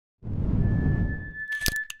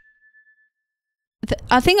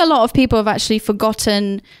I think a lot of people have actually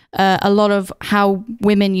forgotten a lot of how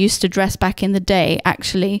women used to dress back in the day,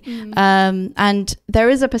 actually. And there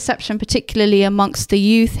is a perception, particularly amongst the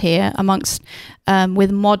youth here,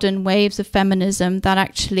 with modern waves of feminism, that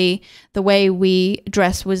actually the way we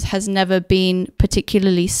dress has never been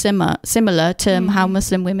particularly similar to how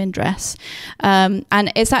Muslim women dress. And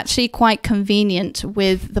it's actually quite convenient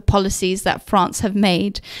with the policies that France have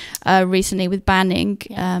made recently with banning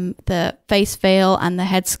the face veil and the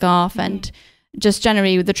headscarf and just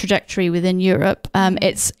generally with the trajectory within Europe.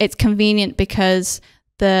 It's convenient because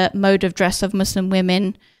the mode of dress of Muslim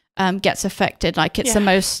women gets affected. Like it's the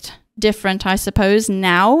most different, I suppose,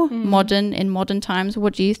 now, in modern times.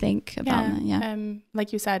 What do you think about that?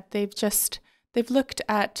 Like you said, they've looked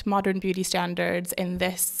at modern beauty standards in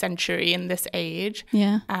this century, in this age,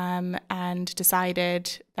 and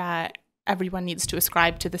decided that everyone needs to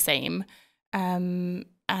ascribe to the same,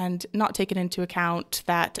 and not taken into account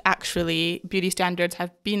that actually beauty standards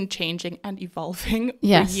have been changing and evolving for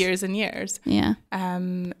years and years.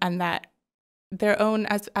 And that their own,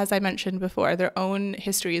 as I mentioned before, their own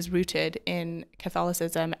history is rooted in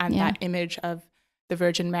Catholicism and that image of the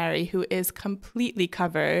Virgin Mary, who is completely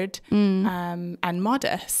covered and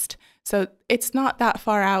modest. So it's not that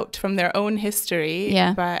far out from their own history.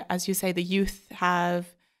 But as you say, the youth have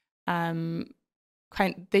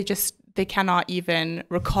they cannot even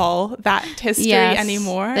recall that history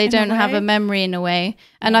anymore. They don't have a memory in a way.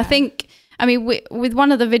 And I think, I mean, with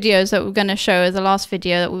one of the videos that we're going to show, the last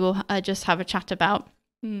video that we will just have a chat about,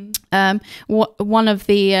 one of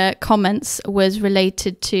the comments was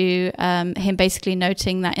related to him basically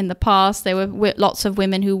noting that in the past there were lots of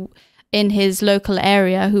women who in his local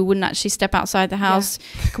area who wouldn't actually step outside the house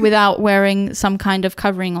without wearing some kind of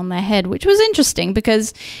covering on their head, which was interesting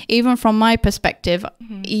because even from my perspective,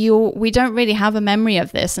 we don't really have a memory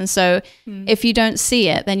of this. And so if you don't see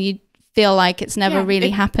it, then you feel like it's never really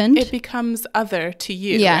happened. It becomes other to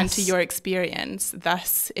you and to your experience.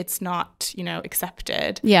 Thus, it's not,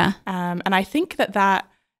 accepted. And I think that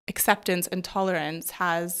acceptance and tolerance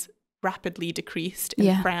has rapidly decreased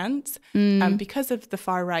in France because of the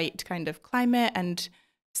far right kind of climate and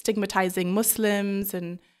stigmatizing Muslims.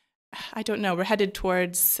 And I don't know, we're headed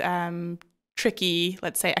towards tricky,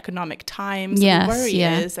 let's say, economic times. The worry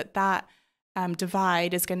is that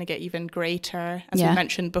divide is going to get even greater, as we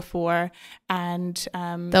mentioned before, and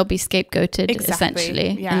they'll be scapegoated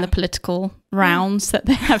essentially in the political rounds that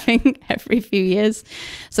they're having every few years.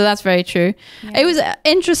 So that's very true. It was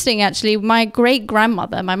interesting, actually. My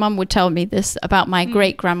great-grandmother, my mum would tell me this about my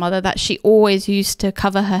great-grandmother, that she always used to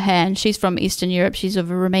cover her hair, and she's from Eastern Europe. She's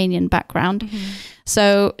of a Romanian background.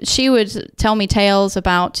 So she would tell me tales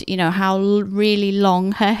about, how really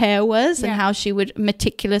long her hair was and how she would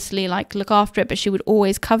meticulously look after it, but she would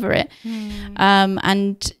always cover it.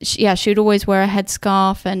 And she would always wear a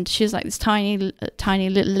headscarf, and she was like this tiny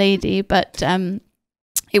little lady, but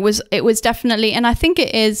it was definitely, and I think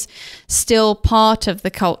it is still part of the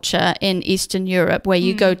culture in Eastern Europe where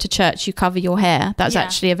you go to church, you cover your hair. That's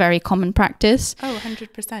actually a very common practice. Oh,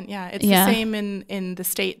 100%. Yeah. It's the same in the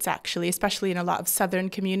States, actually, especially in a lot of Southern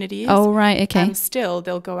communities. Oh, right. Okay. Still,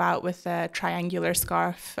 they'll go out with a triangular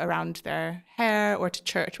scarf around their hair or to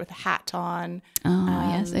church with a hat on. Oh,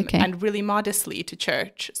 yes. Okay. And really modestly to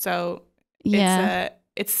church. So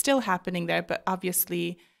it's still happening there, but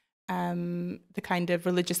obviously the kind of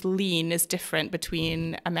religious lean is different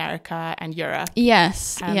between America and Europe.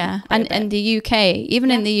 Yes, and the UK. Even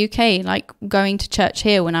in the UK, like going to church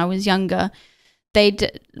here when I was younger,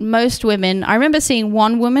 most women, I remember seeing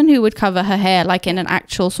one woman who would cover her hair like in an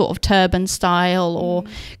actual sort of turban style or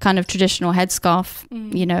kind of traditional headscarf,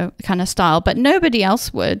 kind of style, but nobody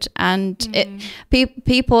else would. And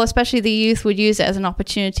people, especially the youth, would use it as an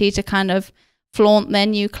opportunity to kind of flaunt their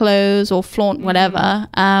new clothes or flaunt whatever.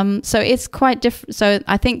 So it's quite different. So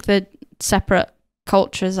I think the separate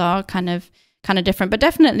cultures are kind of different, but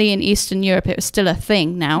definitely in Eastern Europe it was still a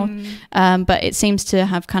thing now. But it seems to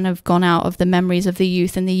have kind of gone out of the memories of the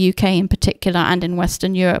youth in the UK in particular and in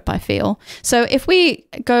Western Europe, I feel. So if we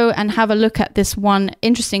go and have a look at this one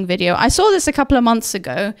interesting video, I saw this a couple of months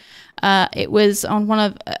ago. It was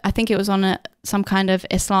on I think it was on some kind of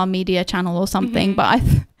Islam media channel or something, but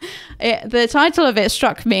the title of it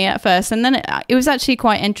struck me at first, and then it was actually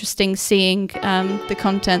quite interesting seeing the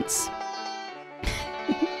contents.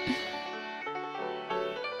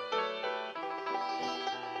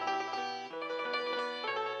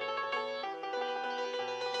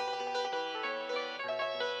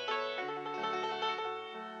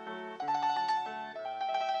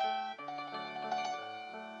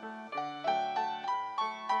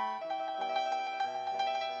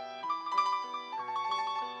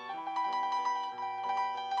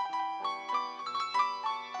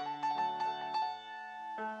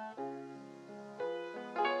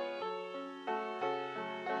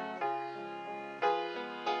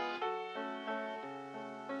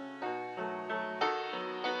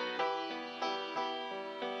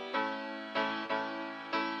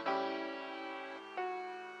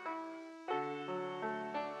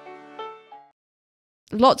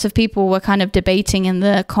 lots of people were kind of debating in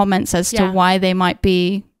the comments as to why they might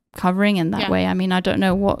be covering in that way. I mean, I don't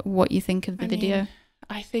know what you think of the video.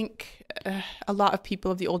 I think a lot of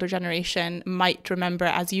people of the older generation might remember,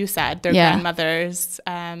 as you said, their grandmothers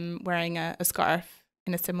wearing a scarf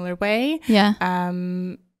in a similar way.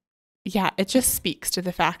 It just speaks to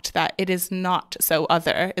the fact that it is not so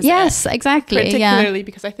other. Yes, exactly. Particularly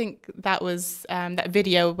because I think that was that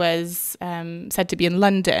video was said to be in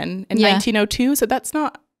London in 1902, so that's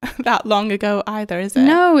not that long ago either, is it?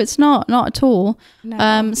 No, it's not at all.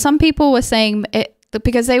 No. Some people were saying it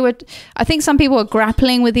because I think some people were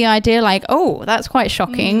grappling with the idea like, oh, that's quite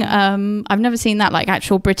shocking. I've never seen that, like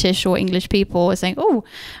actual British or English people were saying, oh,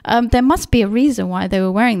 there must be a reason why they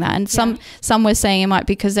were wearing that. And some were saying it might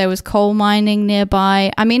be because there was coal mining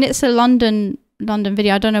nearby. I mean, it's a London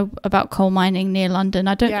video. I don't know about coal mining near London.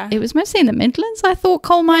 It was mostly in the Midlands, I thought,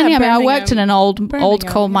 coal mining. I mean, I worked in an old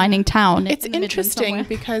coal mining town. It's interesting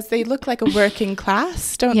because they look like a working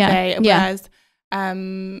class, don't they? Whereas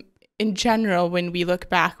in general, when we look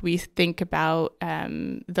back, we think about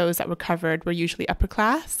those that were covered were usually upper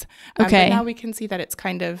class. But now we can see that it's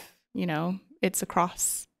kind of, it's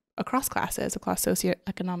across classes, across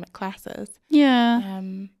socioeconomic classes. Yeah.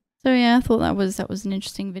 So I thought that was an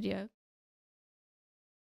interesting video.